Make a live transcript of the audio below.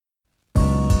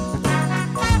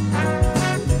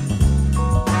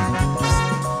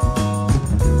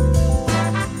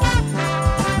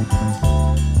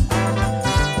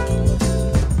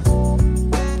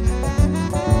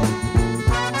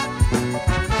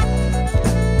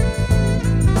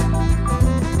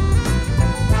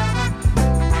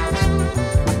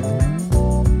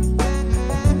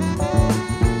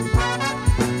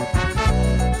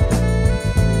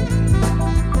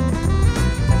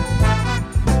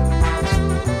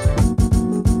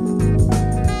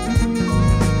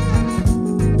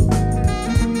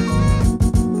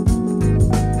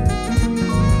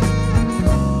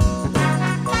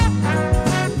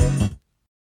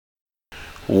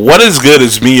What is good?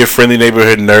 It's me, your friendly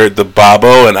neighborhood nerd, the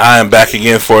Bobo, and I am back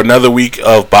again for another week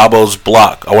of Bobo's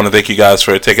Block. I want to thank you guys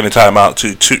for taking the time out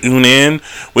to tune in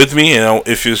with me. And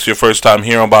if it's your first time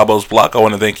here on Bobo's Block, I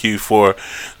want to thank you for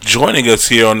joining us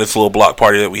here on this little block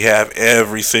party that we have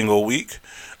every single week.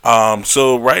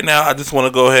 So right now, I just want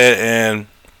to go ahead and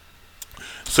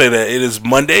say that it is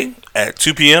Monday at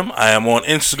 2 p.m. I am on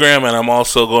Instagram, and I'm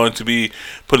also going to be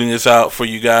putting this out for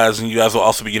you guys, and you guys will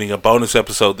also be getting a bonus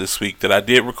episode this week that I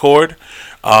did record.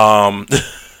 And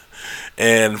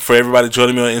for everybody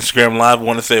joining me on Instagram Live, I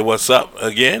want to say what's up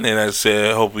again, and I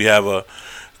said I hope we have a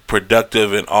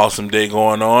productive and awesome day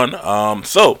going on.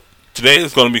 So today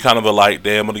is going to be kind of a light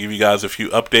day. I'm going to give you guys a few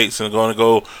updates, and I'm going to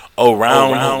go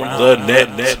around the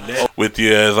net with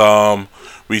you as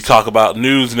we talk about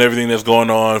news and everything that's going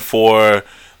on for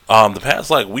the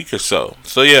past week or so.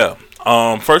 So yeah,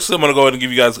 first I'm going to go ahead and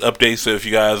give you guys updates. So if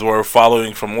you guys were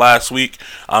following from last week,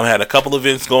 I had a couple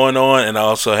events going on, and I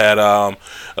also had a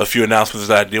few announcements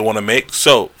that I did want to make.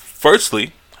 So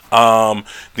firstly, the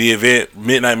event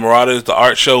Midnight Marauders, the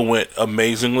art show went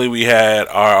amazingly. We had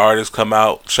our artists come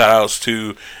out. Shout outs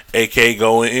to AK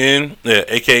going in. Yeah,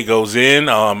 AK goes in.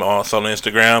 Also on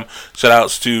Instagram. Shout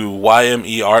outs to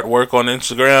YME Artwork on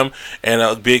Instagram, and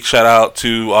a big shout out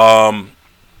to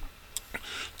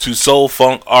Soul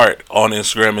Funk Art on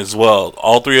Instagram as well.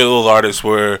 All three of those artists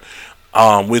were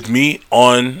with me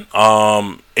on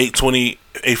 820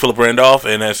 A. Philip Randolph,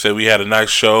 and as I said, we had a nice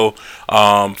show.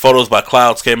 Photos by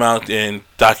Clouds came out and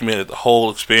documented the whole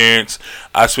experience.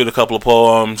 I spit a couple of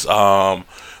poems.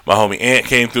 My homie Ant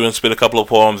came through and spit a couple of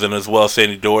poems, and as well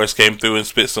Sandy Doris came through and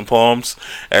spit some poems.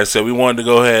 As I said, we wanted to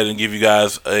go ahead and give you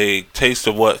guys a taste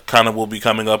of what kind of will be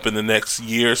coming up in the next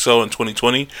year or so in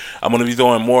 2020. I'm going to be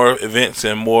doing more events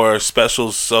and more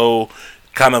specials, so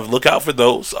kind of look out for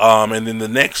those. And then the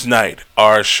next night,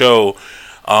 our show,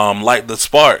 Light the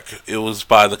Spark, it was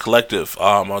by the Collective,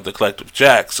 or the Collective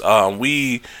Jacks.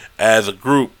 We, as a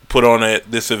group, put on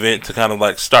this event to kind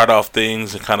of start off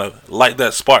things and kind of light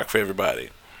that spark for everybody.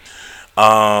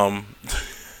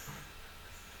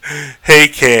 Hey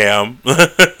Cam. Sorry,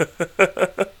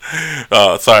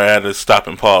 I had to stop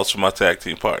and pause for my tag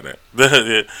team partner.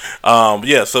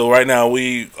 Yeah, so right now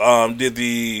we did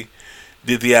the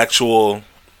actual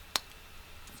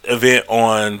event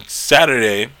on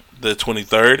Saturday the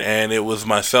 23rd, and it was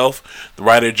myself, the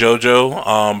writer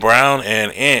JoJo Brown,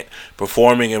 and Ant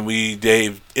performing, and we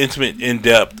gave intimate,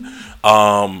 in-depth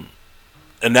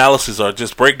analysis or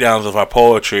just breakdowns of our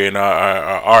poetry and our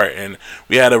art, and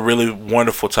we had a really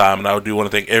wonderful time. And I do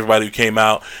want to thank everybody who came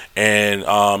out and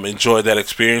enjoyed that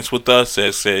experience with us. As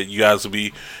I said, you guys will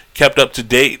be kept up to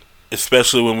date,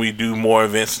 especially when we do more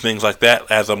events and things like that,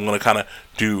 as I'm going to kind of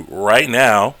do right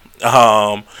now.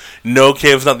 No,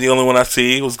 Kev's not the only one I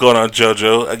see. What's going on,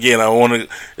 JoJo? Again, I want to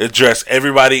address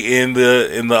everybody in the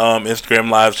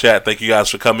Instagram live chat. Thank you guys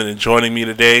for coming and joining me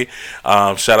today.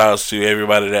 Shout outs to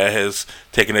everybody that has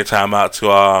taken their time out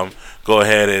to go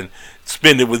ahead and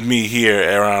spend it with me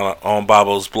here around on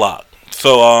Bobo's Block.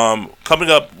 So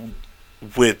coming up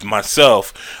with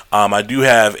myself, I do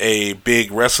have a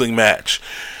big wrestling match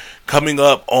coming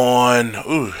up on,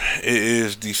 it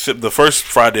is the first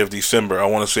Friday of December. I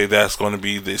want to say that's going to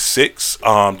be the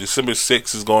 6th. December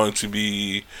 6th is going to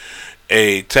be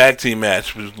a tag team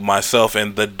match with myself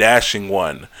and the Dashing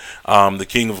One. The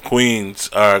King of Queens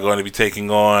are going to be taking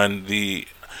on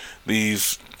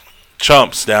these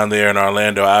chumps down there in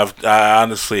Orlando. I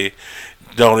honestly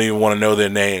don't even want to know their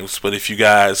names, but if you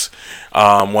guys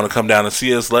want to come down and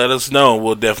see us, let us know.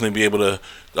 We'll definitely be able to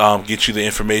get you the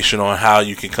information on how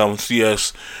you can come see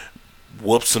us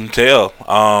whoop some tail.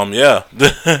 Yeah.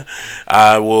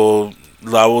 I will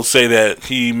say that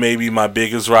he may be my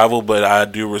biggest rival, but I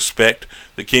do respect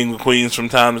the King of Queens from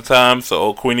time to time. So,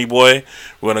 old Queenie boy,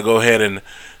 we're going to go ahead and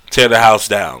tear the house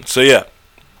down. So, yeah.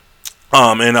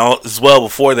 And as well,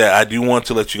 before that, I do want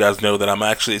to let you guys know that I'm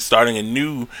actually starting a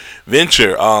new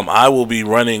venture. I will be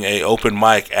running a open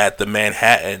mic at the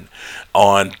Manhattan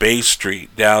on Bay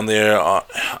Street, down there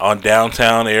on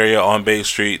downtown area on Bay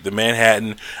Street, the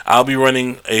Manhattan. I'll be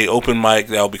running a open mic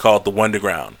that will be called the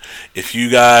Wonderground. If you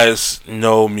guys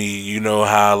know me, you know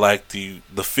how I like the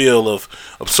feel of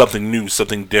something new,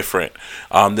 something different.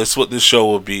 This is what this show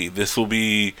will be. This will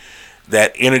be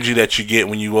that energy that you get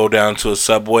when you go down to a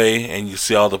subway and you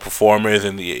see all the performers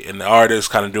and the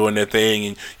artists kind of doing their thing,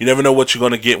 and you never know what you're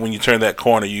going to get when you turn that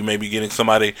corner. You may be getting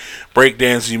somebody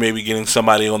breakdancing, you may be getting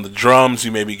somebody on the drums,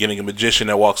 you may be getting a magician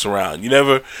that walks around. You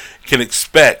never can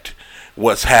expect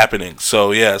what's happening.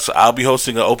 So yes, I'll be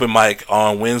hosting an open mic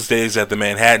on Wednesdays at the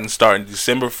Manhattan starting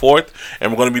December 4th,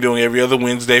 and we're going to be doing every other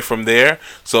Wednesday from there.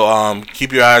 So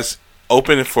keep your eyes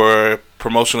open for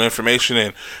promotional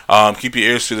information, and keep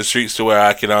your ears to the streets to where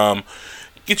I can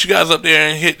get you guys up there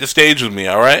and hit the stage with me.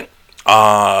 All right.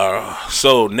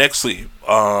 So nextly,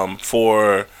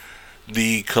 for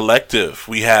the collective,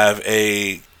 we have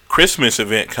a Christmas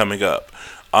event coming up.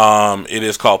 It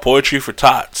is called Poetry for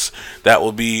Tots. That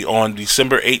will be on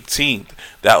December 18th.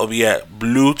 That will be at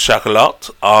Blue Chocolat,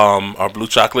 or Blue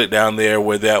Chocolate down there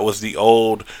where that was the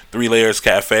old Three Layers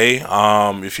Cafe.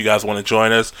 If you guys want to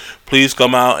join us, please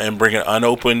come out and bring an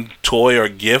unopened toy or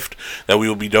gift that we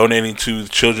will be donating to the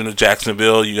children of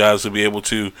Jacksonville. You guys will be able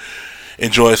to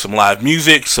enjoy some live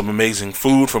music, some amazing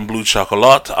food from Blue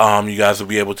Chocolat. You guys will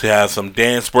be able to have some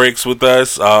dance breaks with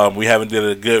us. We haven't did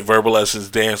a good verbal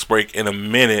lessons dance break in a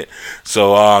minute,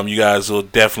 so you guys will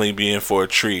definitely be in for a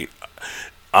treat.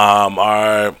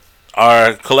 Our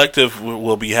collective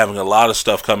will be having a lot of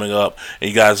stuff coming up, and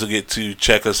you guys will get to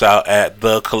check us out at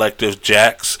The Collective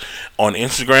Jacks on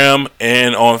Instagram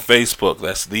and on Facebook.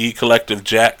 That's The Collective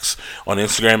Jacks on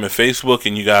Instagram and Facebook,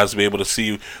 and you guys will be able to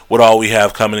see what all we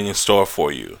have coming in store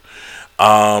for you.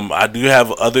 I do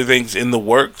have other things in the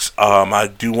works. I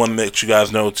do want to let you guys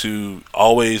know to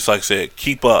always, like I said,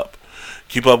 keep up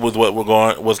with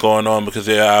what's going on, because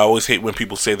I always hate when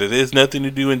people say that there's nothing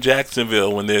to do in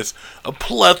Jacksonville when there's a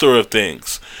plethora of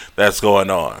things that's going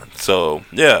on. So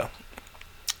yeah,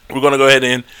 we're gonna go ahead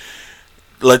and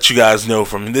let you guys know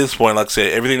from this point. Like I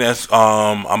said, everything that's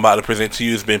I'm about to present to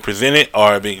you has been presented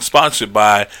or being sponsored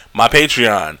by my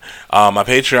Patreon. My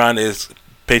Patreon is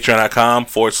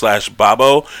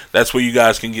patreon.com/Bobo. That's where you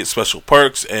guys can get special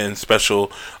perks and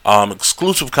special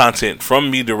exclusive content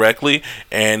from me directly,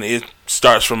 and it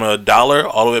starts from $1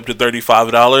 all the way up to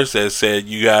 $35. As said,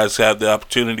 you guys have the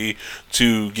opportunity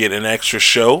to get an extra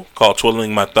show called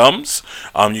Twiddling My Thumbs.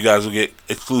 You guys will get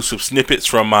exclusive snippets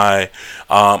from my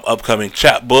upcoming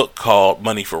chapbook called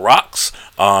Money for Rocks.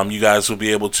 You guys will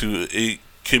be able to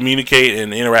communicate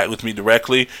and interact with me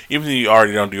directly, even if you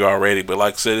already don't do already. But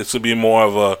like I said, this will be more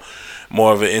of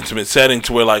an intimate setting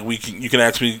to where like you can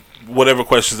ask me whatever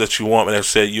questions that you want. And as I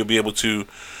said, you'll be able to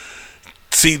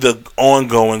see the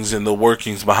ongoings and the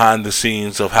workings behind the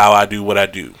scenes of how I do what I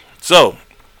do. So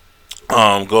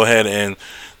go ahead and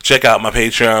check out my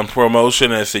Patreon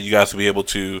promotion, and I said you guys will be able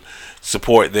to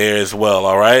support there as well.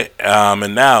 All right,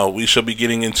 and now we shall be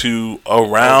getting into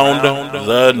Around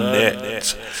the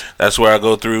Net. That's where I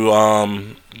go through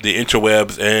the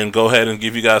interwebs and go ahead and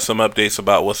give you guys some updates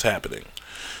about what's happening.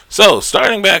 So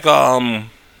starting with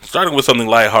something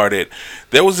lighthearted,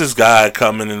 there was this guy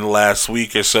coming in the last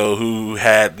week or so who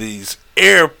had these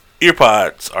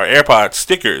AirPod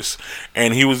stickers,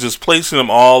 and he was just placing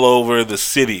them all over the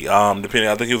city. Depending,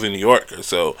 I think he was in New York or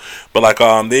so, but like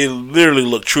they literally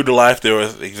look true to life. They were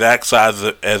the exact size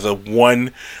as a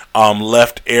one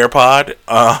left AirPod,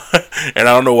 and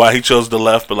I don't know why he chose the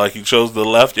left, but like he chose the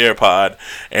left AirPod,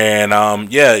 and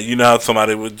yeah, you know how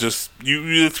somebody would just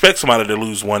you expect somebody to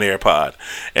lose one AirPod,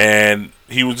 and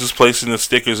he was just placing the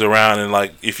stickers around, and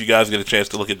like if you guys get a chance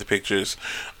to look at the pictures,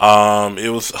 it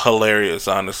was hilarious,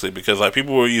 honestly, because like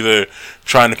people were either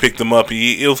trying to pick them up.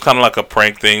 It was kind of like a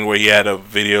prank thing where he had a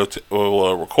video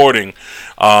or a recording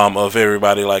of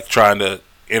everybody like trying to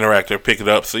interact or pick it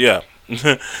up. So yeah,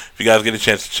 if you guys get a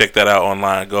chance to check that out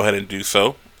online, go ahead and do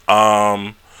so.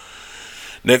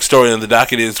 Next story on the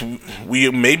docket is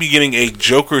we may be getting a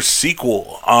Joker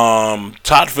sequel.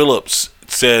 Todd Phillips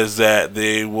says that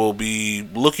they will be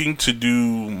looking to do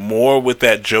more with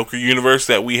that Joker universe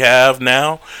that we have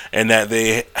now, and that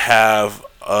they have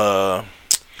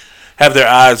their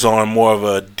eyes on more of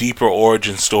a deeper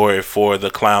origin story for the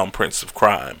Clown Prince of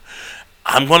Crime.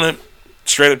 I'm gonna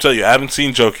straight up tell you, I haven't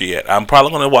seen Joker yet. I'm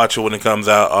probably gonna watch it when it comes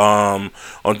out on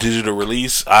digital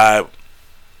release. I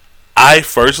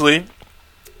personally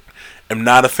am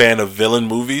not a fan of villain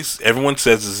movies. Everyone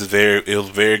says it was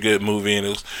a very good movie and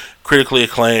it was critically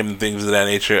acclaimed and things of that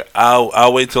nature.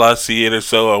 I'll wait till I see it or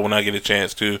so, or when I get a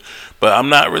chance to. But I'm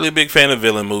not really a big fan of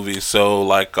villain movies. So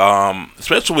like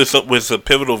especially with a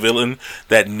pivotal villain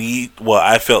that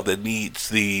I felt that needs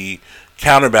the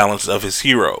counterbalance of his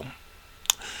hero.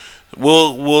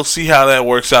 We'll see how that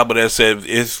works out. But as I said,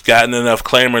 it's gotten enough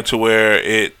clamor to where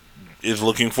it is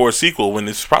looking for a sequel when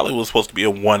this probably was supposed to be a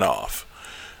one-off.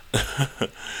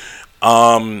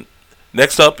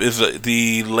 Next up is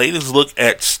the latest look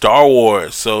at Star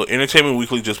Wars. So Entertainment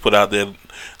Weekly just put out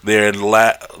their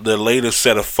latest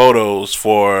set of photos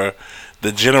for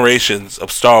the generations of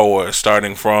Star Wars,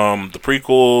 starting from the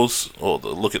prequels, or the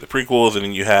look at the prequels, and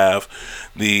then you have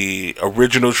the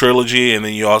original trilogy, and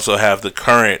then you also have the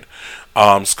current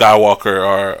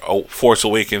Skywalker or Force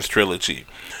Awakens trilogy.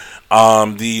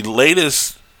 The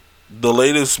latest the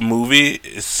latest movie,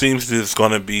 it seems it's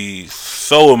going to be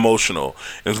so emotional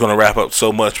and it's going to wrap up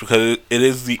so much because it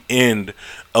is the end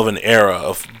of an era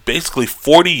of basically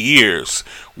 40 years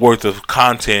worth of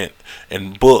content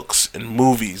and books and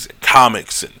movies and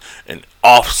comics and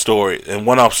off story and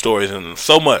one-off stories and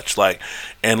so much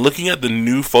and looking at the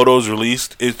new photos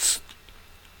released, it's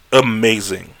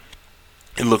amazing.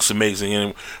 It looks amazing,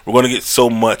 and we're going to get so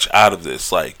much out of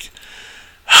this.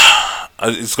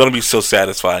 It's going to be so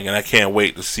satisfying, and I can't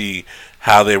wait to see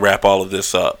how they wrap all of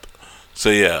this up. So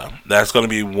yeah, that's going to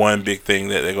be one big thing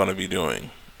that they're going to be doing.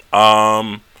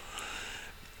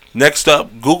 Next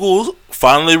up, Google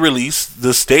finally released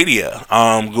the Stadia.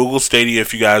 Google Stadia,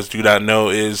 if you guys do not know,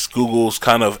 is Google's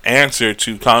kind of answer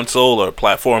to console or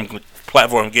platform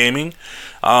gaming.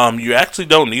 You actually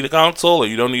don't need a console, or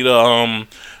you don't need a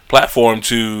platform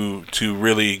to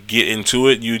really get into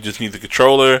it. You just need the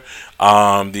controller,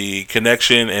 the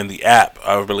connection, and the app,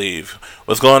 I believe.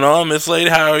 What's going on, Miss Lady?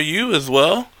 How are you as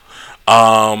well?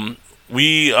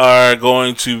 We are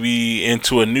going to be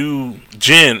into a new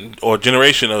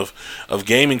generation of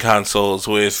gaming consoles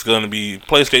where it's going to be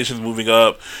PlayStation's moving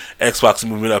up, Xbox is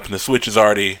moving up, and the Switch is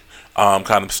already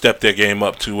kind of stepped their game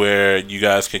up to where you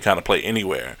guys can kind of play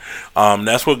anywhere.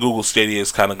 That's what Google Stadia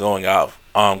is kind of going out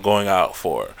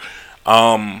for.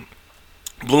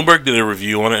 Bloomberg did a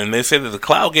review on it, and they say that the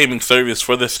cloud gaming service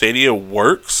for the Stadia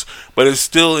works, but it's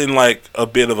still in a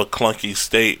bit of a clunky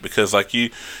state because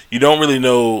you don't really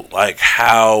know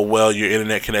how well your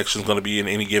internet connection is going to be in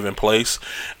any given place.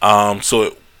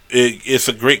 So it's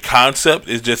a great concept.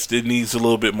 It needs a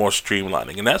little bit more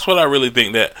streamlining, and that's what I really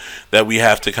think that we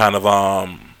have to kind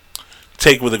of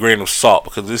take with a grain of salt,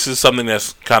 because this is something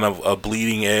that's kind of a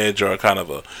bleeding edge or kind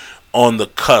of a on the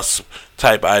cusp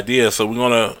type idea. So we're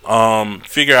going to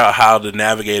figure out how to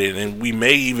navigate it, and we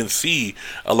may even see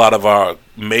a lot of our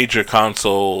major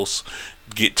consoles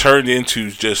get turned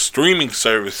into just streaming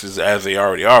services as they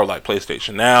already are, like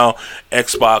PlayStation Now,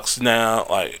 Xbox Now,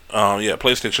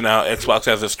 PlayStation Now, Xbox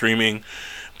has a streaming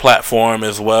platform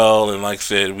as well, and like I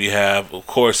said, we have of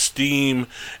course Steam,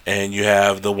 and you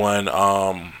have the one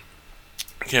I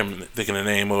can't think of the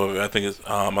name of it. I think it's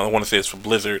I want to say it's for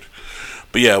Blizzard.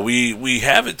 But yeah, we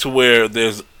have it to where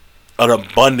there's an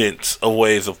abundance of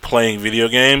ways of playing video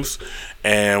games,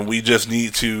 and we just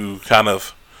need to kind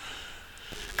of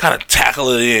tackle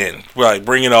it in,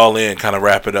 bring it all in, kind of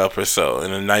wrap it up or so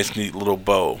in a nice, neat little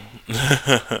bow.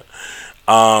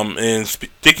 And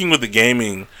sticking with the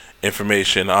gaming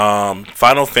information,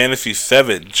 Final Fantasy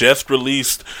VII just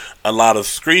released a lot of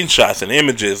screenshots and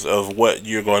images of what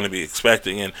you're going to be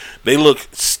expecting, and they look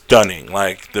stunning.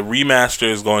 The remaster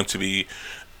is going to be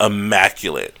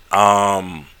immaculate.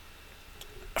 Final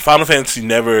Fantasy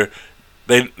Square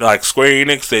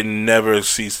Enix, they never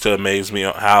cease to amaze me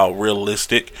on how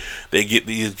realistic they get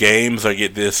these games or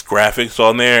get this graphics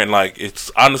on there, and it's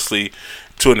honestly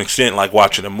to an extent like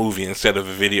watching a movie instead of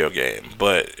a video game.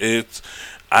 But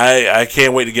I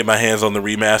can't wait to get my hands on the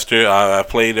remaster. I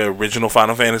played the original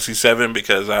Final Fantasy VII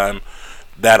because I'm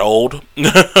that old when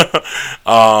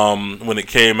it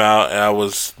came out, and I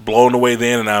was blown away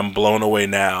then, and I'm blown away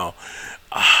now.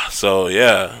 So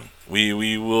yeah,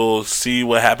 we will see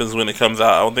what happens when it comes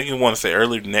out. I don't think I want to say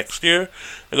early next year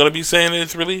they're going to be saying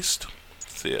it's released.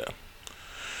 So yeah.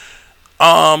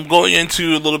 Going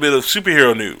into a little bit of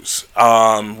superhero news.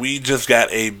 We just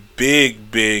got a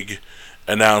big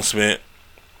announcement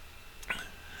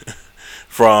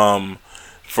from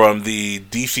the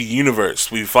DC Universe.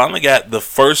 We finally got the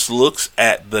first looks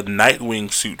at the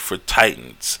Nightwing suit for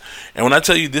Titans. And when I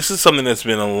tell you, this is something that's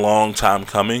been a long time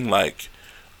coming,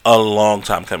 a long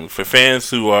time coming. For fans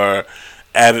who are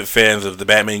avid fans of the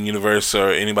Batman universe,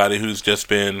 or anybody who's just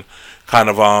been kind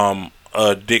of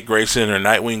a Dick Grayson or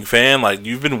Nightwing fan,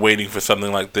 you've been waiting for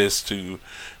something like this to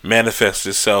manifest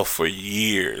itself for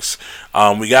years.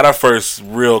 We got our first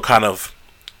real kind of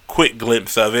quick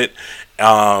glimpse of it.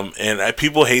 And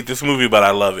people hate this movie, but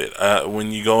I love it.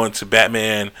 When you go into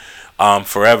Batman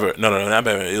Forever, no, not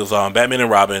Batman. It was Batman and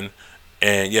Robin,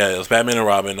 and yeah, it was Batman and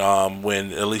Robin.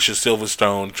 When Alicia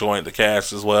Silverstone joined the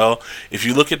cast as well. If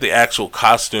you look at the actual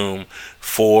costume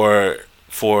for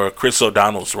Chris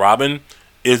O'Donnell's Robin,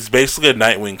 it's basically a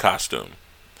Nightwing costume.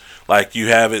 You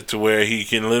have it to where he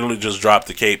can literally just drop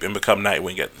the cape and become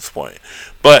Nightwing at this point.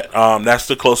 But that's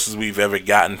the closest we've ever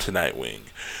gotten to Nightwing.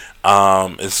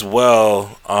 As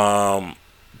well,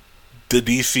 the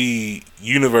DC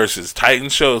Universe's Titan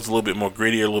show is a little bit more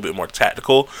gritty, a little bit more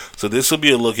tactical. So this will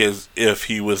be a look as if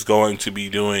he was going to be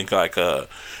doing a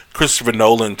Christopher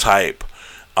Nolan type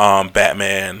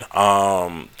Batman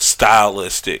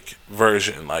stylistic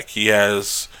version. He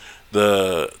has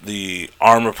the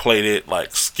armor plated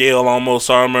like scale almost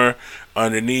armor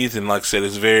underneath, and like I said,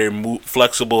 it's very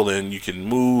flexible and you can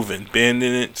move and bend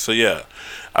in it. So yeah,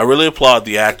 I really applaud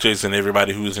the actors and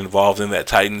everybody who's involved in that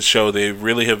Titans show. They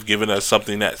really have given us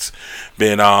something that's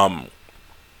been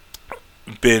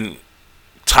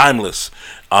timeless,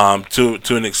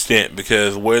 to an extent,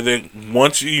 because where they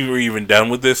once you're even done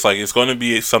with this, like it's going to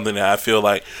be something that I feel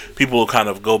like people will kind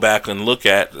of go back and look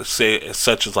at, say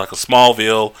such as like a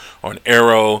Smallville or an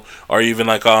Arrow, or even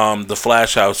like the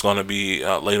Flash, how it's going to be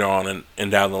later on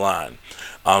and down the line.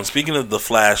 Speaking of the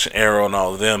Flash, Arrow, and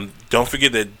all of them, don't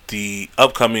forget that the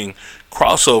upcoming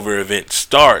crossover event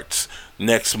starts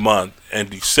next month in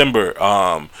December.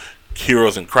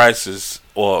 Heroes in Crisis,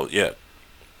 well, yeah,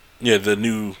 the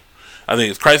new, I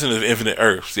think it's Crisis of Infinite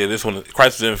Earths. Yeah, this one,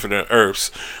 Crisis of Infinite Earths,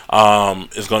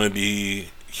 is going to be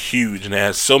huge, and it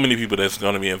has so many people that's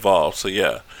going to be involved. So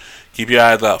yeah, keep your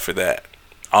eyes out for that.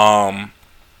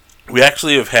 We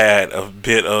actually have had a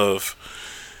bit of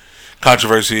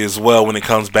controversy as well when it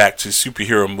comes back to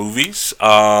superhero movies.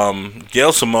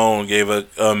 Gail Simone gave an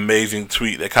amazing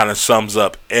tweet that kind of sums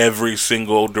up every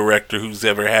single director who's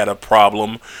ever had a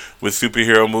problem with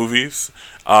superhero movies.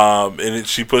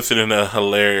 She puts it in a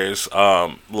hilarious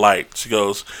light. She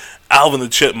goes, Alvin the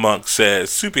Chipmunk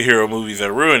says superhero movies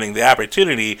are ruining the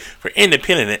opportunity for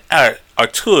independent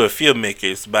auteur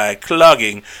filmmakers by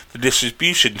clogging the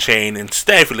distribution chain and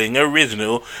stifling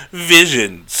original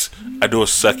visions. I do a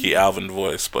sucky Alvin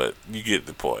voice, but you get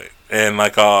the point. And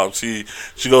like she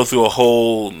goes through a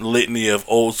whole litany of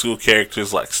old school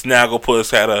characters, like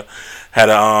Snagglepuss had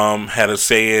a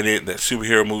say in it that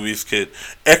superhero movies could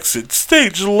exit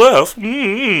stage left.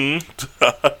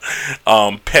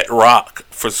 Pet Rock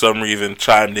for some reason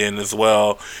chimed in as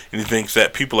well, and he thinks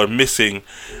that people are missing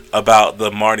about the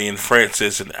Marty and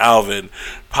Francis and Alvin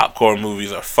popcorn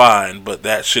movies are fine, but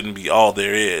that shouldn't be all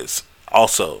there is.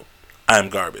 Also, I'm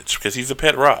garbage because he's a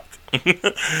Pet Rock.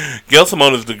 Gail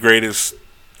Simone is the greatest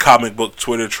comic book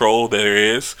Twitter troll there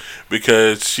is,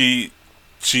 because she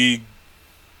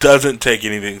doesn't take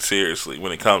anything seriously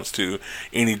when it comes to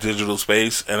any digital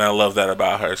space, and I love that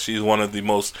about her. She's one of the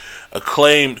most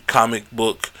acclaimed comic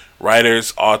book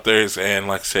writers, authors, and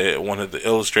like I said, one of the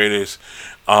illustrators'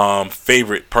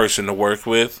 favorite person to work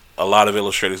with. A lot of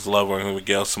illustrators love working with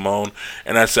Gail Simone,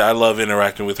 and I love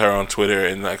interacting with her on Twitter,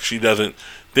 and like she doesn't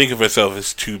think of herself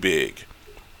as too big.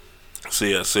 So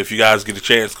yeah, so if you guys get a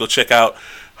chance, go check out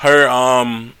her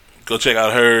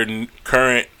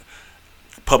current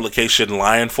publication,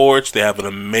 Lion Forge. They have an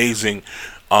amazing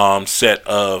set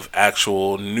of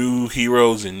actual new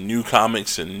heroes and new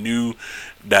comics and new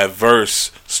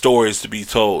diverse stories to be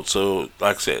told. So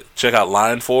like I said, check out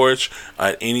Lion Forge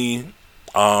at any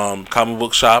comic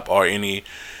book shop or any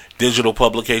digital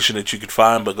publication that you could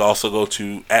find, but also go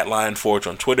to @LionForge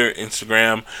on Twitter,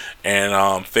 Instagram, and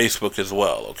Facebook as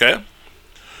well. Okay.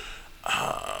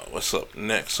 What's up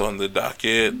next on the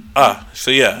docket?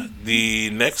 So yeah, the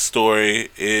next story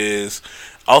is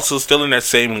also still in that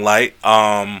same light.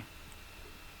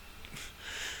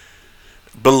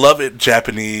 Beloved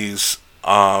Japanese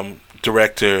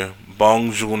director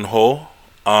Bong Joon-ho.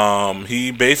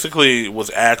 He basically was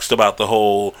asked about the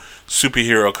whole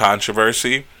superhero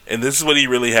controversy, and this is what he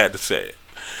really had to say.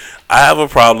 I have a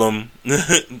problem.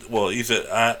 Well, he said,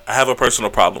 I have a personal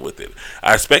problem with it.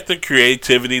 I respect the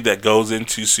creativity that goes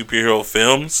into superhero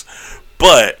films,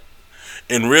 but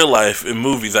in real life, in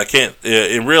movies, I can't.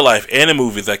 In real life and in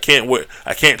movies, I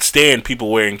can't stand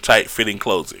people wearing tight-fitting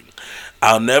clothing.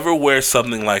 I'll never wear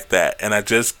something like that, and I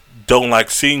just don't like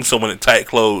seeing someone in tight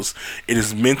clothes. It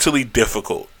is mentally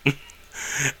difficult.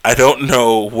 I don't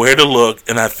know where to look,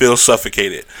 and I feel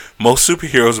suffocated. Most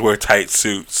superheroes wear tight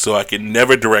suits, so I can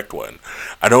never direct one.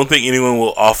 I don't think anyone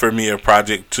will offer me a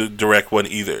project to direct one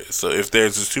either. So if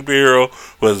there's a superhero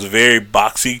who has a very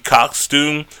boxy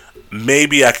costume,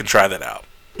 maybe I can try that out.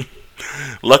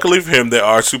 Luckily for him, there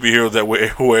are superheroes that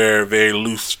wear very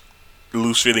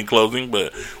loose-fitting clothing,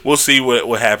 but we'll see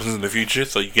what happens in the future,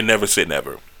 so you can never say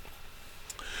never.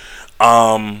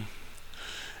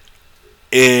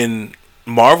 In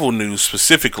Marvel news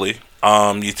specifically,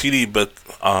 Yetide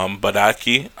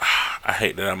Badaki, I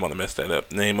hate that I'm going to mess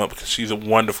that name up because she's a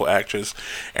wonderful actress,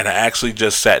 and I actually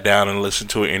just sat down and listened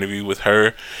to an interview with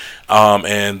her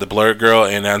and the Blurred Girl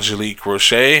and Angelique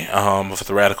Roche of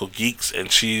the Radical Geeks,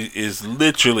 and she is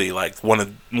literally like one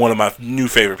of my new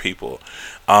favorite people.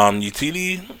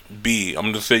 Yetide B, I'm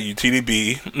going to say Yetide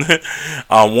B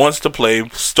wants to play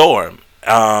Storm.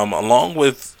 Along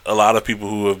with a lot of people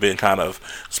who have been kind of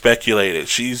speculated,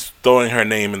 she's throwing her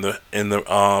name in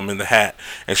the hat,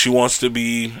 and she wants to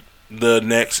be the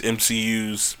next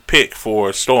MCU's pick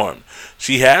for Storm.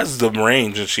 She has the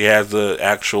range and she has the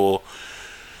actual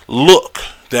look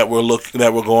that we're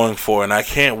going for, and I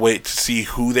can't wait to see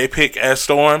who they pick as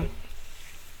Storm.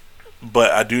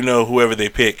 But I do know whoever they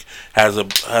pick has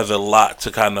a lot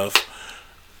to kind of,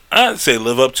 I'd say,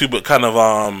 live up to, but kind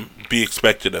of be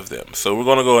expected of them. So we're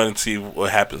gonna go ahead and see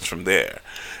what happens from there.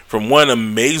 From one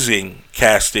amazing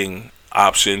casting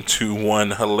option to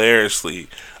one hilariously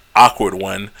awkward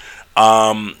one,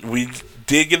 we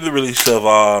did get the release of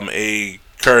a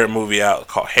current movie out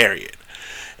called Harriet.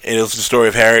 It was the story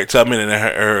of Harriet Tubman and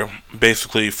her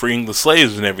basically freeing the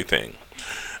slaves and everything.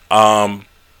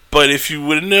 But if you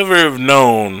would never have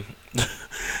known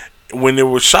when they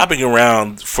were shopping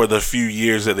around for the few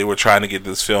years that they were trying to get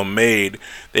this film made,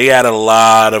 they had a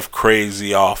lot of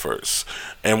crazy offers.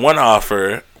 And one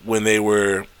offer, when they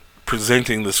were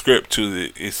presenting the script to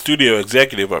the studio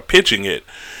executive or pitching it,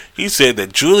 he said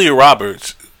that Julia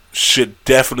Roberts should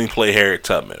definitely play Harriet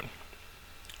Tubman.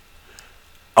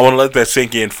 I want to let that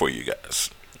sink in for you guys.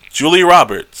 Julia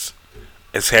Roberts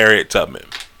as Harriet Tubman.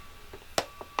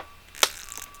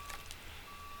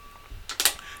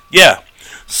 Yeah.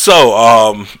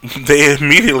 So, they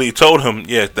immediately told him,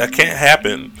 yeah, that can't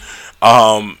happen.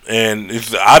 And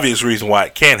it's the obvious reason why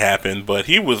it can't happen, but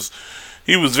he was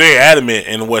very adamant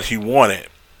in what he wanted.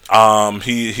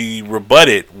 He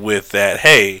rebutted with that,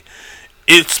 hey,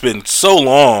 it's been so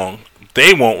long,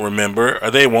 they won't remember or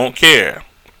they won't care.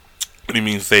 What he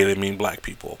means they mean black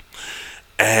people.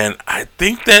 And I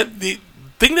think that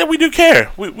we do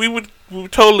care. We would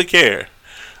totally care.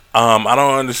 I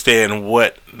don't understand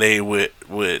what they would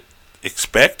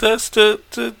expect us to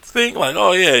think. Like,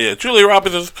 oh yeah, Julia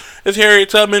Roberts is Harriet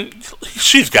Tubman.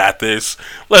 She's got this.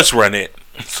 Let's run it.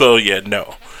 So yeah,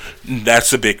 no,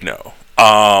 that's a big no.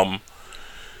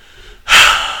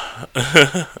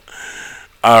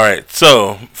 Alright,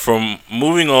 so from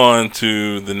moving on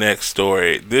to the next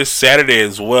story, this Saturday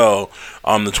as well,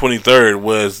 on the 23rd,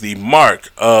 was the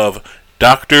mark of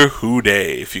Doctor Who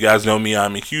Day. If you guys know me,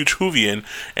 I'm a huge Whovian,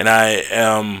 and I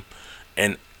am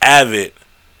an avid,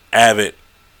 I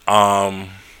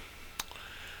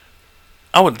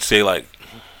wouldn't say like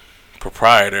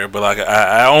proprietor, but like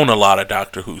I own a lot of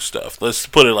Doctor Who stuff. Let's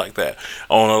put it like that.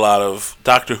 I own a lot of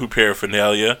Doctor Who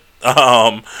paraphernalia.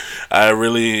 I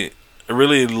really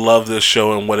love this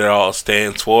show and what it all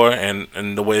stands for,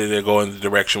 and the way they're going the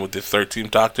direction with the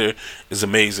 13th Doctor is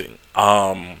amazing.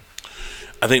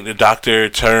 I think the Doctor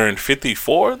turned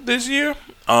 54 this year.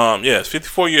 It's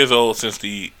 54 years old since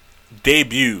the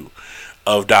debut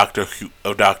of Doctor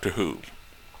Who.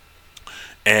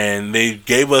 And they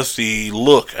gave us the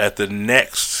look at the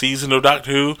next season of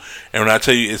Doctor Who, and when I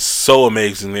tell you, it's so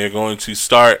amazing. They're going to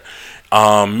start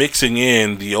mixing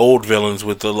in the old villains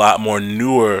with a lot more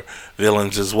newer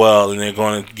villains as well, and they're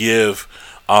going to give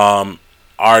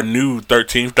our new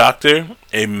 13th Doctor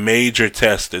a major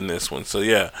test in this one. So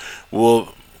yeah, we're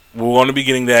going to be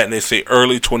getting that, and they say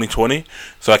early 2020.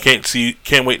 So I can't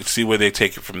wait to see where they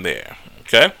take it from there.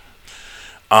 Okay.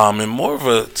 And more of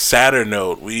a sadder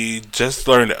note, we just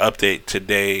learned an update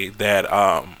today that,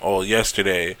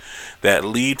 yesterday, that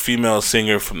lead female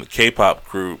singer from the K-pop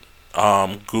group,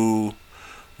 Gu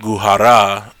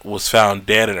Hara, was found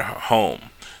dead at her home.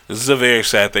 This is a very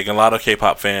sad thing. A lot of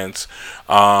K-pop fans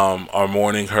are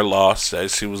mourning her loss,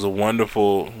 as she was a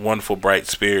wonderful, wonderful, bright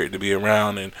spirit to be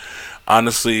around. And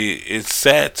honestly, it's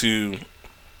sad to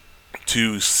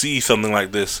see something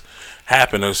like this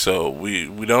happen or so.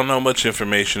 We don't know much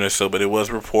information or so, but it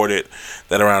was reported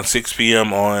that around 6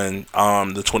 p.m. on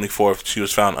the 24th, she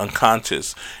was found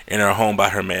unconscious in her home by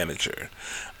her manager.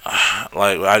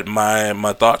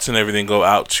 My thoughts and everything go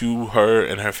out to her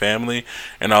and her family,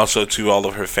 and also to all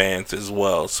of her fans as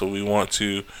well. So we want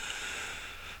to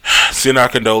send our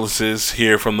condolences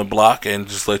here from the block, and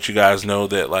just let you guys know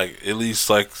that at least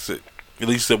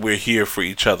that we're here for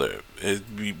each other.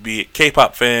 Be it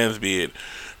K-pop fans, be it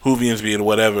Whovians, be it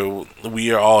whatever,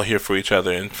 we are all here for each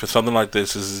other. And for something like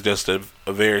this is just a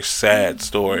very sad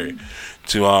story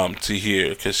to hear,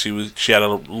 because she had a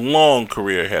long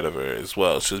career ahead of her as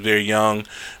well. She was very young,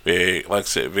 very, like I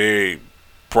said, very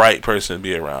bright person to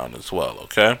be around as well.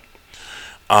 Okay.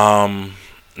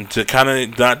 To kind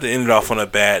of not to end it off on a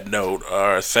bad note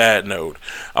or a sad note,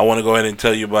 I want to go ahead and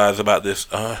tell you guys about this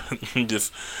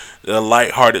just a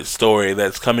lighthearted story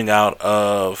that's coming out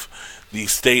of the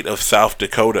state of South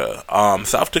Dakota.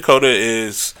 South Dakota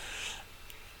is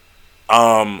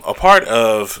a part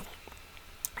of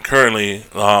currently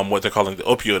what they're calling the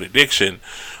opioid addiction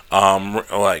line.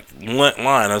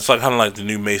 It's kind of like the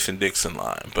new Mason-Dixon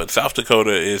line, but South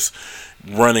Dakota is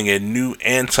running a new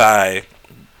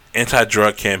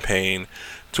anti-drug campaign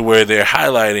to where they're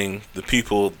highlighting the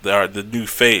people that are the new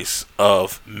face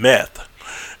of meth.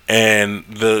 And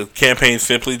the campaign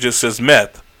simply just says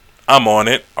meth, I'm on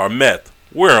it, or meth,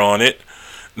 we're on it.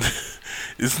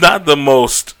 It's not the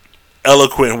most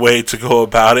eloquent way to go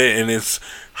about it, and it's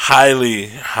highly,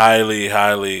 highly,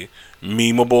 highly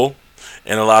memeable.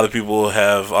 And a lot of people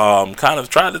have kind of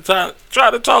tried to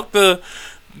talk the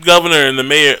governor and the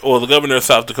mayor, or the governor of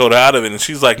South Dakota, out of it, and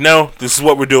she's like, "No, this is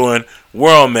what we're doing.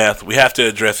 We're on meth. We have to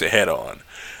address it head on."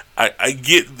 I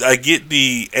get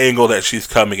the angle that she's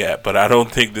coming at, but I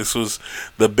don't think this was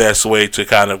the best way to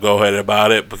kind of go ahead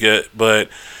about it. But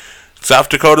South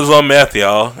Dakota's on meth,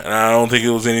 y'all, and I don't think it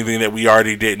was anything that we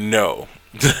already didn't know.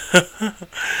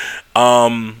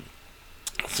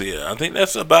 So yeah, I think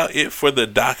that's about it for the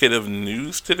docket of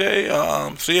news today.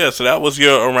 So that was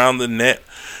your Around the Net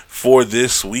for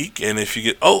this week. And if you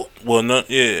get, I'll go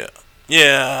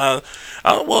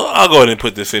ahead and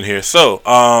put this in here. So,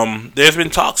 there's been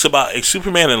talks about a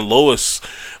Superman and Lois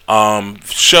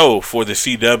show for the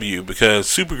CW, because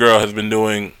Supergirl has been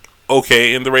doing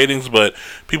okay in the ratings, but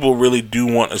people really do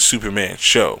want a Superman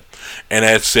show. And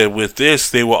as said, with this,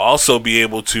 they will also be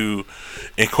able to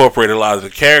incorporate a lot of the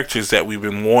characters that we've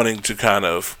been wanting to kind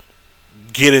of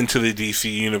get into the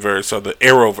DC universe, or the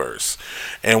Arrowverse.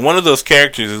 And one of those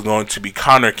characters is going to be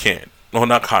Connor Kent. No,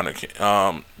 not Connor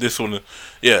Kent. This one,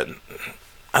 yeah,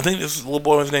 I think this little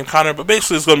boy was named Connor, but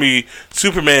basically it's going to be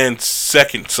Superman's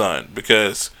second son,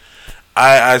 because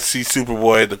I see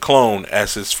Superboy the clone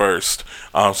as his first.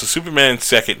 So Superman's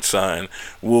second son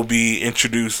will be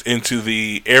introduced into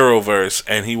the Arrowverse,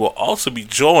 and he will also be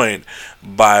joined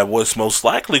by what's most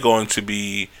likely going to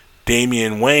be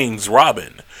Damian Wayne's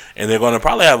Robin. And they're going to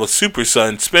probably have a Super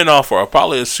Son spinoff, or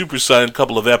probably a Super Son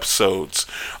couple of episodes.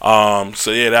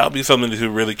 So yeah, that'll be something to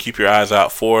really keep your eyes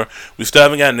out for. We still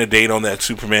haven't gotten a date on that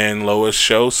Superman Lois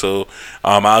show, so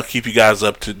I'll keep you guys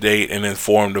up to date and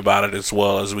informed about it as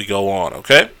well as we go on,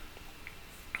 okay?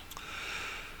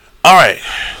 Alright,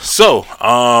 so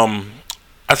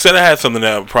I said I had something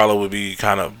that probably would be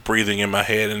kind of breathing in my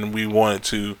head, and we wanted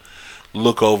to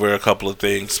look over a couple of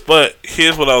things. But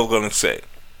here's what I was going to say.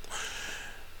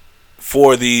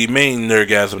 For the main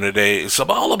Nerdgasm today, it's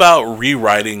all about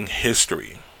rewriting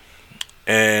history.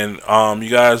 And you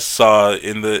guys saw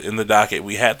in the docket,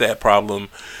 we had that problem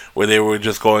where they were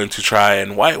just going to try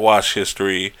and whitewash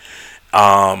history,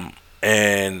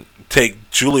 and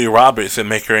take Julia Roberts and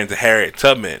make her into Harriet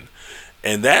Tubman.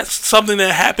 And that's something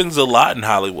that happens a lot in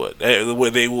Hollywood,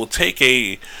 where they will take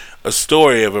a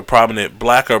story of a prominent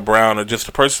black or brown or just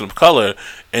a person of color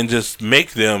and just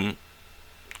make them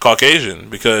Caucasian,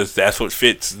 because that's what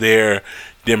fits their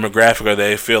demographic, or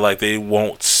they feel like they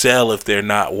won't sell if they're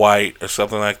not white or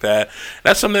something like that.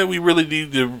 That's something that we really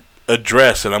need to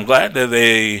address, and I'm glad that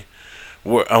they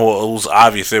were, well, it was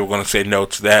obvious they were going to say no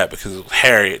to that because it was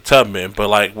Harriet Tubman, but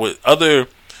like with other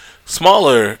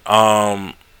smaller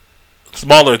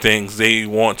things, they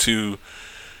want to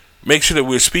make sure that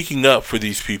we're speaking up for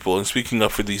these people and speaking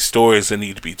up for these stories that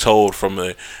need to be told from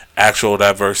an actual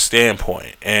diverse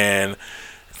standpoint. And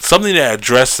something that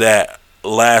addressed that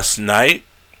last night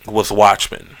was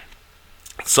Watchmen.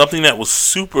 Something that was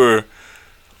super,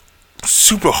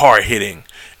 super hard hitting,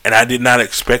 and I did not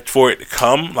expect for it to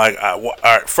come.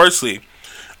 Firstly,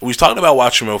 we've talked about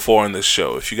Watchmen before in this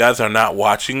show. If you guys are not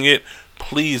watching it,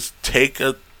 please take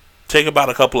about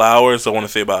a couple hours. I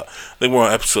think we're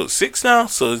on episode 6 now,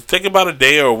 so take about a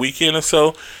day or a weekend or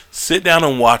so. Sit down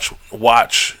and watch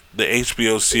the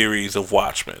HBO series of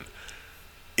Watchmen.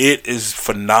 It is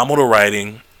phenomenal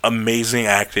writing, amazing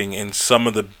acting, and some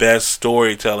of the best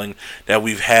storytelling that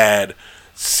we've had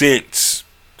since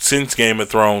Game of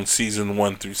Thrones season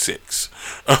 1 through 6.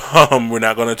 We're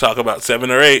not going to talk about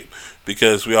 7 or 8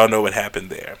 because we all know what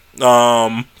happened there.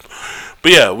 But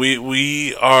yeah,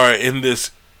 we are in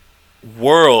this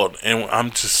world, and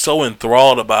I'm just so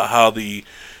enthralled about how the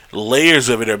layers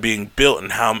of it are being built,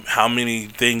 and how many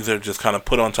things are just kind of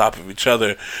put on top of each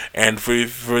other. And for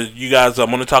you guys, I'm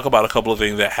going to talk about a couple of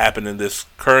things that happened in this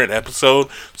current episode.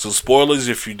 So spoilers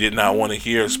if you did not want to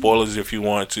hear, spoilers if you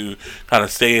want to kind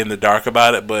of stay in the dark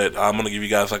about it. But I'm going to give you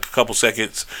guys like a couple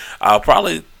seconds. I'll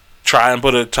probably try and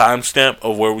put a timestamp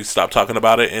of where we stop talking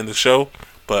about it in the show,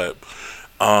 but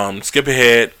skip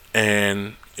ahead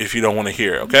and if you don't want to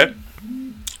hear it, okay?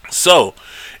 So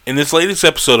in this latest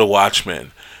episode of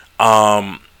Watchmen,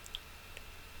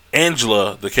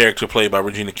 Angela, the character played by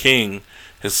Regina King,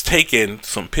 has taken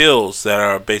some pills that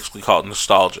are basically called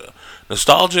nostalgia.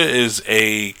 Nostalgia is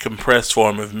a compressed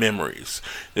form of memories.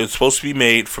 It's supposed to be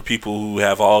made for people who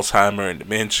have Alzheimer and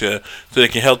dementia, so they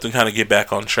can help them kind of get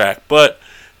back on track. But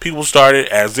people started,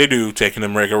 as they do, taking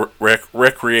them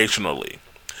recreationally,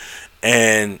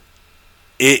 and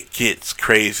it gets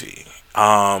crazy.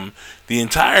 The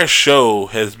entire show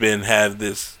has been had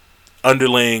this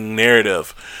underlying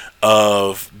narrative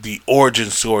of the origin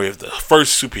story of the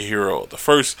first superhero, the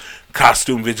first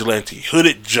costume vigilante,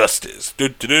 Hooded Justice,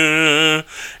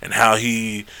 and how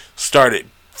he started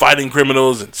fighting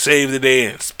criminals and saved the day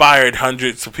and inspired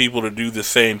hundreds of people to do the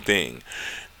same thing.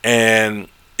 And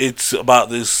it's about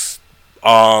this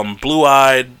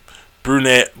blue-eyed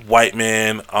brunette white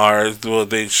man, or well,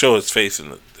 they show his face in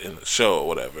the show or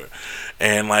whatever,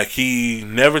 and like he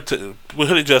never took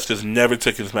Hooded Justice never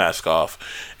took his mask off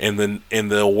in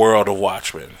the world of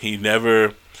Watchmen. He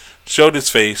never showed his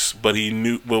face, but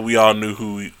we all knew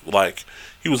who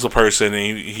he was a person,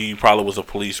 and he probably was a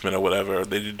policeman or whatever.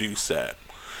 They deduced that.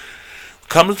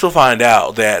 Coming to find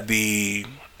out that the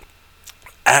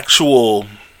actual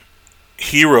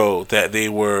hero that they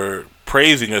were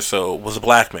praising or so was a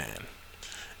black man.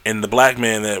 And the black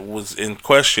man that was in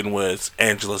question was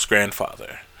Angela's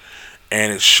grandfather.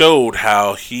 And it showed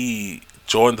how he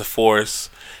joined the force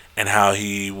and how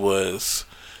he was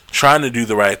trying to do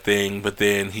the right thing, but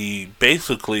then he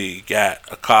basically got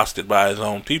accosted by his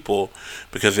own people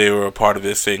because they were a part of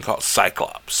this thing called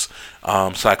Cyclops.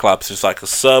 Cyclops is like a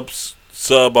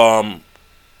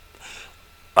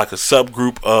like a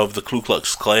subgroup of the Ku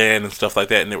Klux Klan and stuff like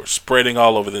that, and they were spreading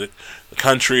all over the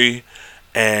country.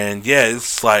 And yeah,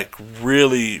 it's like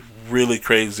really, really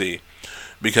crazy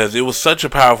because it was such a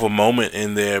powerful moment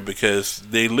in there because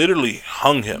they literally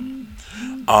hung him.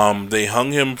 They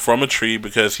hung him from a tree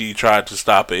because he tried to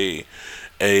stop a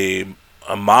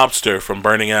mobster from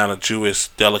burning down a Jewish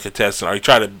delicatessen, or he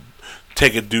tried to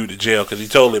take a dude to jail because he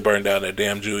totally burned down that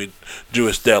damn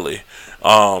Jewish deli.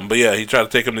 But yeah, he tried to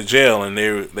take him to jail, and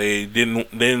they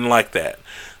didn't like that,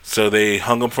 so they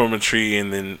hung him from a tree,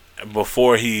 and then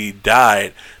before he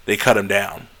died, they cut him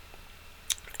down,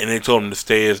 and they told him to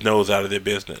stay his nose out of their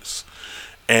business.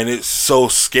 And it's so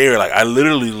scary. Like, I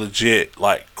literally legit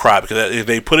cried because if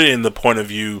they put it in the point of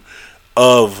view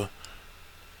of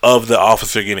the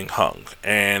officer getting hung,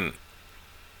 and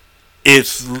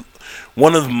it's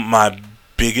one of my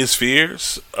biggest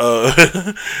fears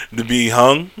to be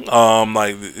hung,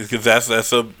 because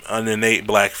that's an innate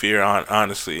black fear,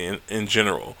 honestly, in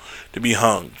general, to be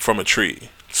hung from a tree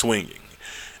swinging.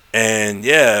 And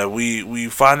yeah, we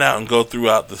find out and go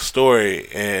throughout the story,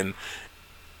 and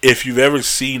if you've ever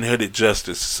seen Hooded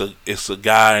Justice, it's a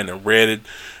guy in a red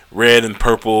and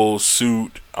purple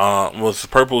suit, it's a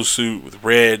purple suit with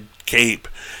red cape,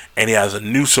 and he has a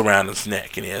noose around his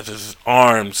neck, and he has his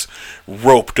arms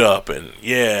roped up, and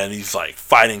he's like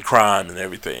fighting crime and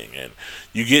everything. And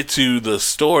you get to the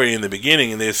story in the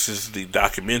beginning, and this is the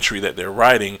documentary that they're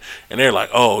writing, and they're like,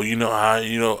 oh,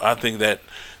 I think that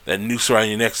noose around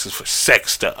your neck is for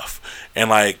sex stuff,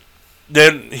 and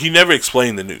then he never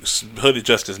explained the noose. Hooded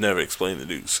Justice never explained the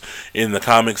noose in the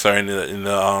comics or in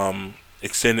the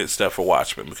extended stuff for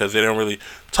Watchmen, because they don't really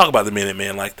talk about the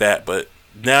Minutemen like that. But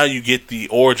now you get the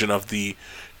origin of the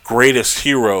greatest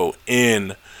hero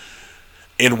in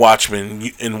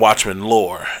Watchmen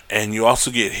lore, and you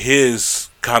also get his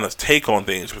kind of take on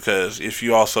things, because if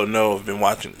you also know, have been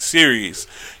watching the series,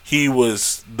 he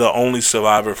was the only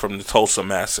survivor from the Tulsa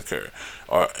massacre,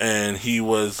 and he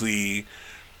was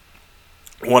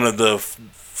one of the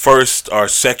first or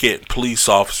second police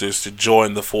officers to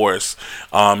join the force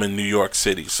in New York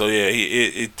City. So yeah,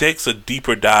 it takes a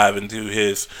deeper dive into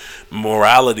his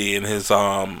morality and his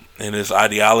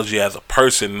ideology as a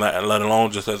person, let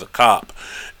alone just as a cop.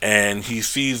 And he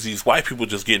sees these white people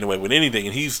just getting away with anything,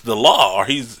 and he's the law, or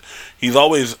he's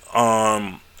always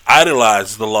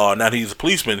idolized the law. Now that he's a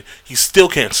policeman, he still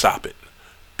can't stop it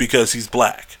because he's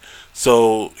black.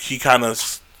 So he kind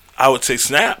of, I would say,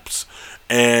 snaps.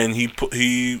 And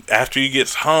he after he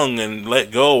gets hung and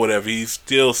let go or whatever, he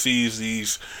still sees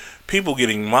these people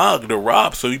getting mugged or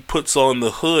robbed. So he puts on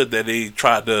the hood that they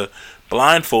tried to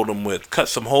blindfold him with, cut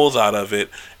some holes out of it,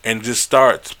 and just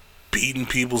starts beating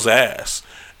people's ass.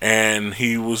 And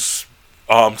he was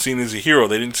seen as a hero.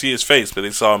 They didn't see his face, but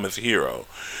they saw him as a hero.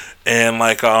 And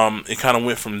it kind of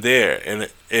went from there.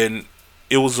 And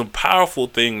it was a powerful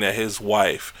thing that his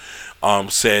wife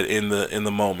said in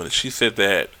the moment. She said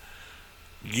that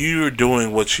you're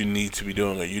doing what you need to be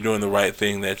doing, or you're doing the right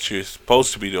thing that you're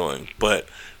supposed to be doing, but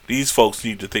these folks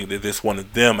need to think that there's one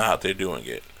of them out there doing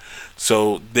it.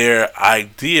 So their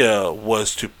idea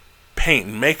was to paint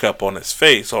makeup on his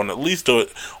face, on at least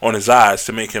on his eyes,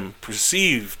 to make him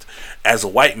perceived as a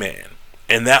white man.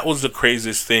 And that was the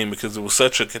craziest thing, because there was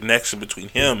such a connection between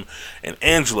him and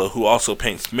Angela, who also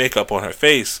paints makeup on her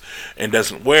face and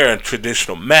doesn't wear a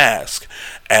traditional mask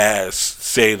as,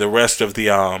 say, the rest of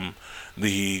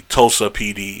the Tulsa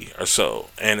PD or so.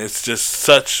 And it's just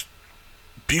such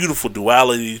beautiful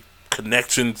duality,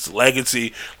 connections,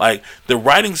 legacy. Like, the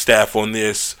writing staff on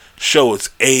this show is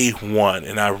A1,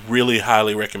 and I really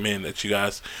highly recommend that you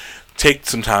guys take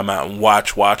some time out and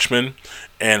watch Watchmen.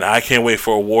 And I can't wait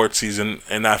for award season,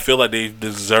 and I feel like they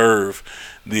deserve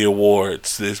the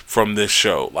awards from this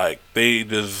show. Like, they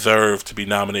deserve to be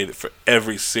nominated for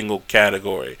every single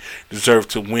category, deserve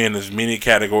to win as many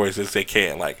categories as they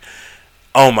can. Like,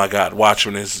 oh my God,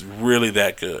 Watchmen is really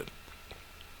that good.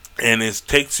 And it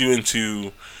takes you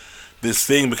into this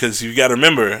thing, because you got to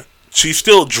remember, she's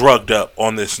still drugged up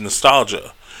on this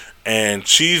nostalgia. And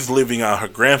she's living out her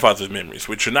grandfather's memories,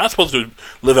 which you're not supposed to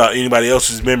live out anybody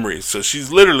else's memories. So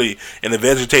she's literally in a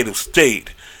vegetative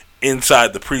state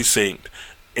inside the precinct,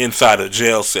 inside a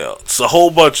jail cell. It's a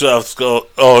whole bunch of stuff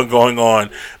going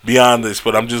on beyond this,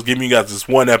 but I'm just giving you guys this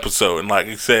one episode. And like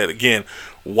I said, again,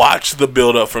 watch the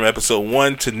build up from episode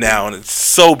 1 to now, and it's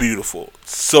so beautiful,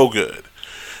 so good.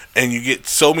 And you get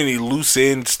so many loose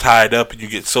ends tied up, and you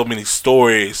get so many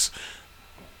stories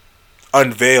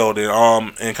unveiled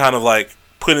and kind of like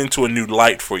put into a new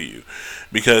light for you,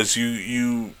 because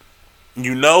you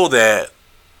know that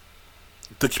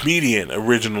the comedian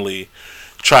originally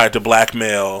tried to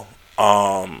blackmail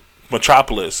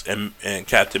Metropolis and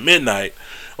Captain Midnight.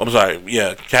 I'm sorry,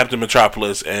 yeah, Captain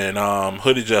Metropolis and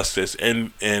Hooded Justice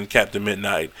and Captain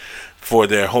Midnight for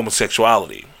their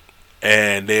homosexuality,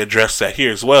 and they addressed that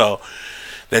here as well.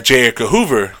 That J. Edgar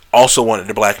Hoover also wanted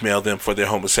to blackmail them for their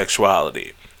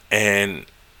homosexuality. And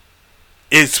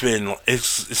it's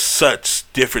such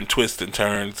different twists and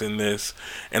turns in this.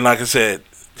 And like I said,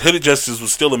 Hooded Justice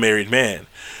was still a married man.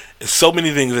 There's so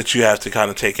many things that you have to kind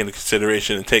of take into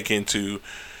consideration and take into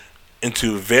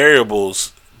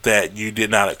variables that you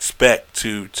did not expect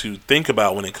to think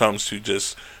about when it comes to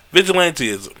just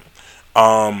vigilantism.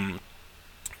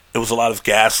 It was a lot of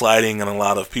gaslighting and a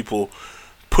lot of people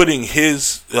putting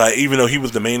his, even though he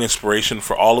was the main inspiration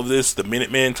for all of this, the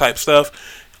Minuteman type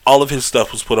stuff, all of his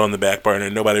stuff was put on the back burner,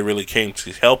 and nobody really came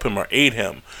to help him or aid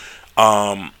him.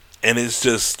 And it's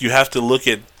just, you have to look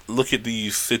at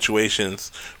these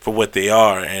situations for what they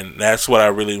are, and that's what I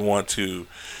really want to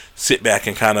sit back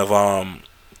and kind of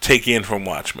take in from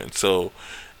Watchmen. So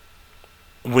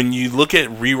when you look at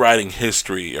rewriting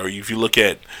history, or if you look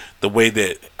at the way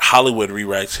that Hollywood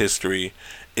rewrites history,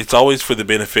 it's always for the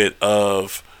benefit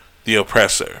of the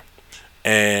oppressor.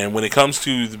 And when it comes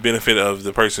to the benefit of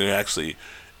the person who actually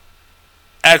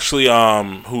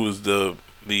who is the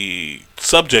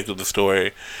subject of the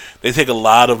story, they take a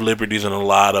lot of liberties and a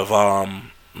lot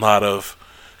of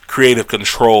creative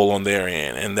control on their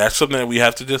end, and that's something that we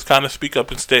have to just kind of speak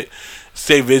up and stay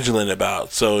vigilant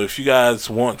about. So if you guys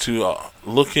want to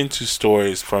look into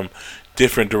stories from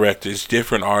different directors,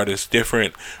 different artists,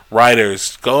 different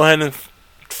writers, go ahead and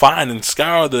find and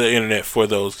scour the internet for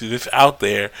those, because it's out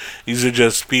there. These are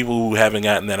just people who haven't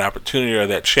gotten that opportunity or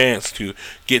that chance to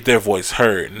get their voice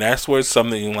heard, and that's where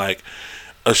something like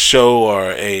a show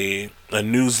or a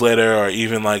newsletter, or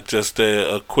even like just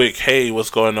a quick, hey, what's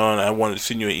going on, I wanted to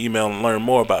send you an email and learn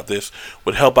more about this,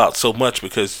 would help out so much,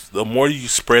 because the more you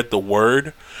spread the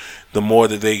word, the more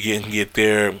that they can get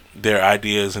their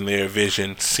ideas and their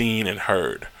vision seen and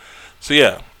heard. So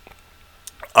yeah.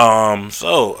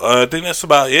 I think that's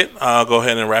about it. I'll go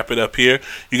ahead and wrap it up here.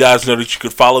 You guys know that you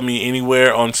could follow me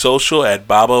anywhere on social at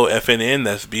Bobo FNN.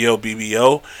 That's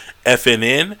BOBBO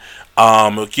FNN.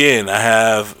 Again, I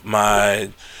have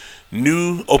my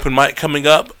new open mic coming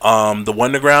up, the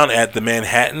Wonderground at the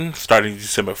Manhattan, starting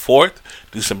December 4th.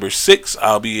 December 6th,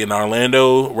 I'll be in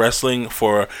Orlando wrestling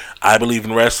for I Believe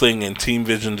in Wrestling and Team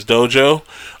Vision's Dojo.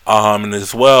 And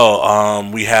as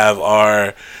well, we have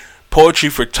our Poetry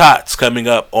for Tots coming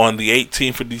up on the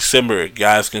 18th of December. You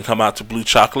guys can come out to Blue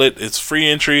Chocolate. It's free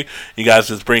entry. You guys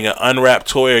just bring an unwrapped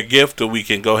toy or gift, or we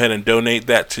can go ahead and donate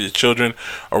that to the children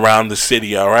around the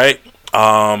city, all right?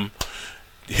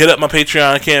 Hit up my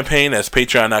Patreon campaign. That's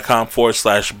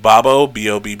patreon.com/Bobo,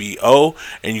 BOBBO,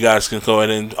 and you guys can go ahead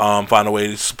and find a way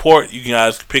to support. You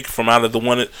guys pick from out of the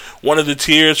one of the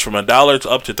tiers from $1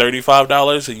 up to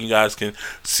 $35, and you guys can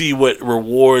see what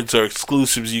rewards or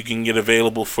exclusives you can get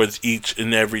available for each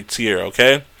and every tier.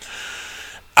 Okay.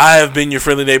 I have been your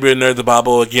friendly neighborhood nerd, the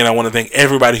Bobo. Again, I want to thank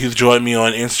everybody who's joined me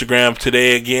on Instagram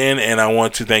today again, and I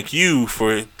want to thank you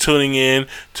for tuning in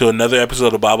to another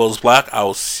episode of Bobo's Block. I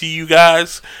will see you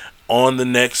guys on the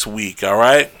next week, all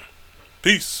right?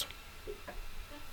 Peace.